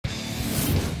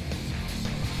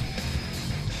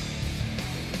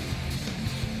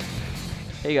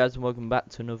Hey guys, and welcome back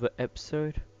to another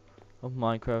episode of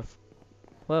Minecraft.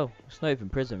 Well, it's not even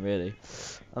prison really.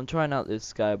 I'm trying out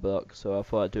this skyblock, so I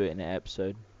thought I'd do it in an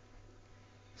episode.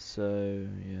 So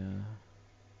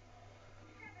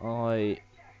yeah,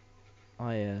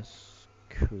 is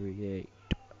create.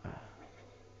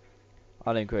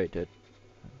 I didn't create it.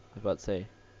 I was about to say.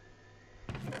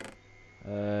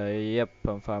 Yep,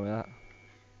 I'm fine with that.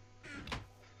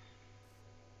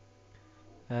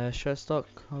 Should I start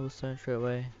cobblestone straight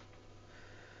away?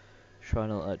 Try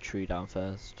not that tree down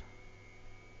first.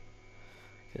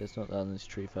 Okay, let's not down this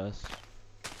tree first.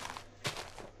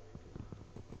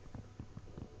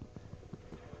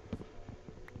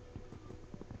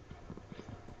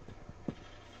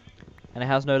 And it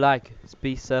has no lag. It's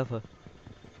beast server.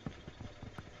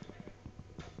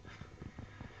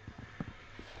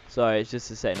 Sorry, it's just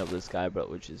the setting up the skyblock,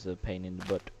 which is a pain in the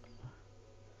butt.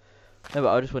 No,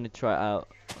 but I just wanted to try it out.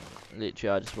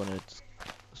 Literally, I just wanted to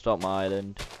start my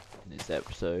island in this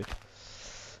episode.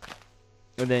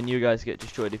 And then you guys get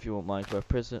destroyed if you want Minecraft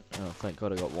prison. Oh, thank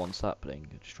God I got one sapling.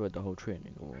 I destroyed the whole tree and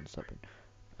got one sapling.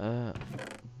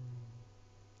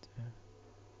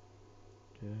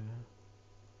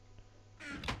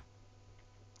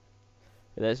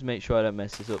 Let's make sure I don't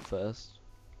mess this up first.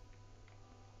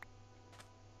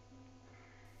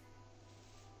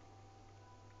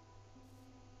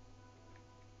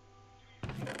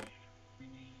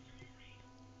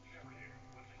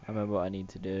 I remember what I need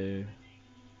to do.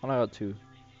 And I got two.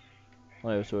 Oh,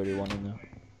 there was already one in there.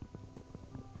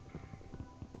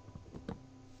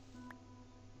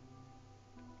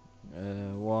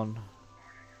 One.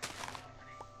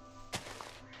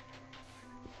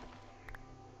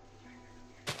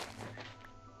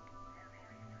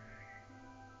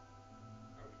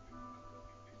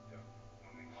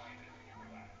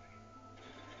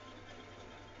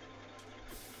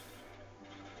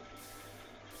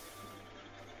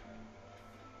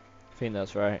 I think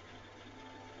that's right.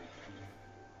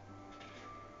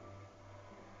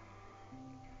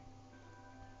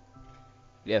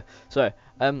 Yeah. So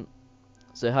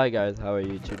hi guys, how are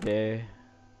you today?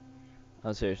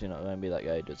 I'm seriously not going to be that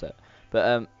guy who does that.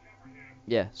 But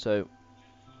yeah. So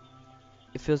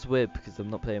it feels weird because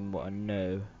I'm not playing what I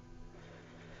know.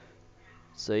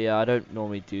 So yeah, I don't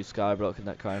normally do skyblock and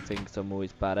that kind of thing because I'm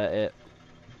always bad at it.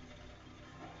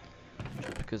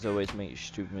 Just because I always make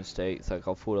stupid mistakes, like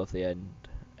I'll fall off the end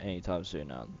anytime soon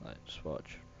now. Like, just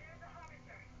watch.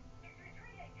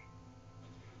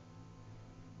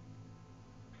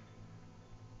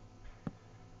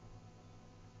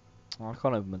 Oh, I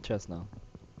can't open my chest now.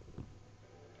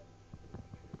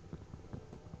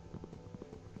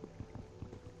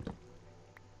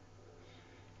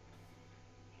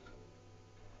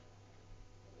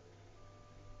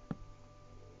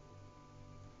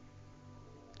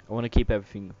 I want to keep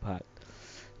everything packed.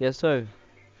 Yeah, so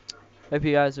hope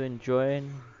you guys are enjoying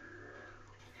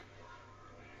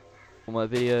all my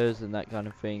videos and that kind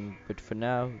of thing. But for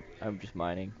now, I'm just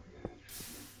mining.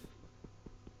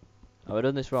 Have I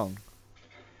done this wrong?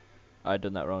 I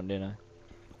done that wrong, didn't I?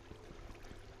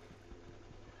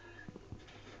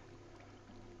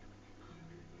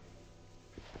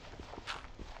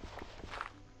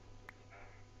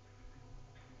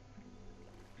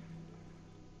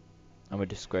 I'm a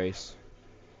disgrace.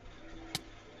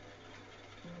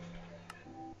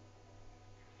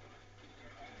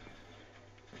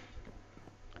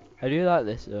 I do like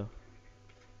this though.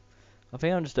 I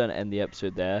think I'm just gonna end the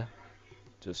episode there.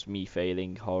 Just me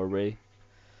failing horribly.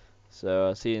 So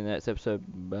I'll see you in the next episode.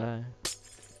 Bye.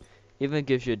 Even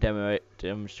gives you a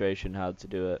demonstration how to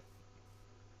do it.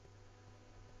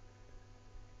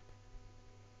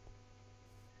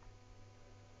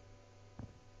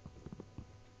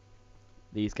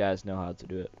 These guys know how to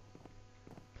do it.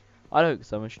 I don't,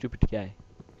 because I'm a stupid guy.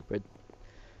 But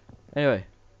anyway,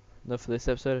 enough for this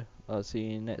episode. I'll see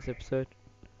you in the next episode.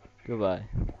 Goodbye.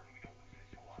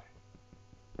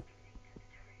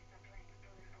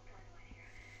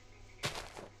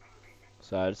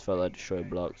 So I just felt like destroying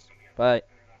blocks. Bye.